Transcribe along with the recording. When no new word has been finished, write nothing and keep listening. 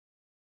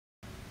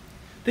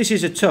This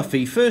is a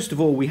toughie. First of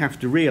all, we have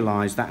to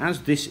realise that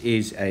as this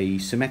is a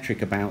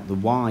symmetric about the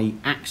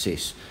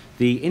y-axis,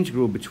 the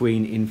integral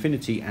between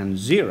infinity and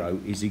 0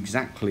 is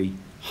exactly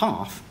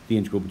half the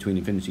integral between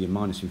infinity and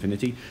minus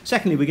infinity.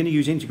 Secondly, we're going to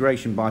use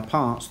integration by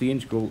parts. The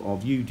integral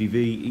of u dv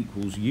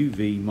equals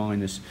uv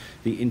minus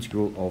the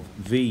integral of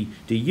v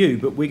du,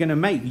 but we're going to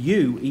make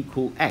u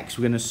equal x.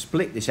 We're going to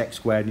split this x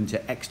squared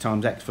into x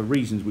times x for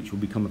reasons which will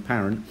become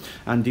apparent,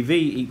 and dv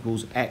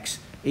equals x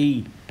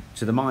e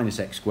to the minus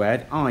x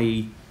squared,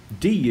 i.e.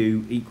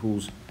 du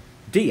equals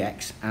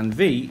dx, and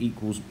v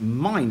equals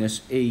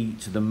minus e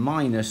to the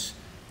minus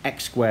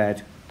x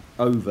squared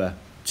over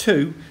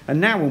 2. And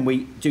now when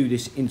we do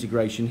this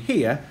integration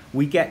here,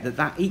 we get that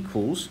that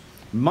equals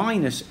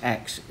minus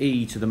x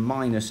e to the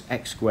minus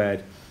x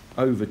squared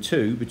over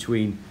 2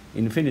 between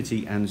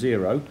infinity and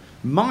 0,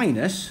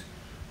 minus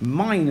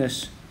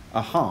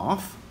a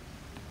half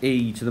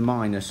e to the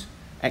minus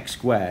x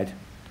squared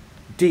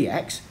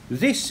dx.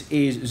 This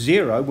is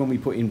 0 when we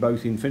put in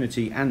both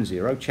infinity and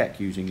 0, check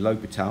using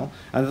L'Hopital,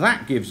 and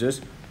that gives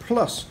us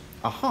plus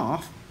a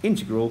half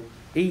integral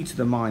e to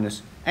the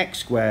minus x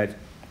squared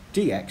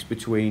dx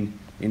between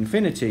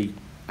infinity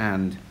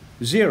and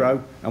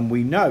 0, and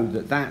we know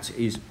that that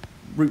is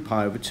root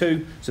pi over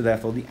 2, so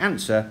therefore the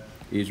answer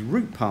is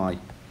root pi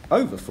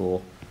over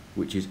 4,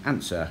 which is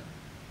answer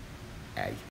A.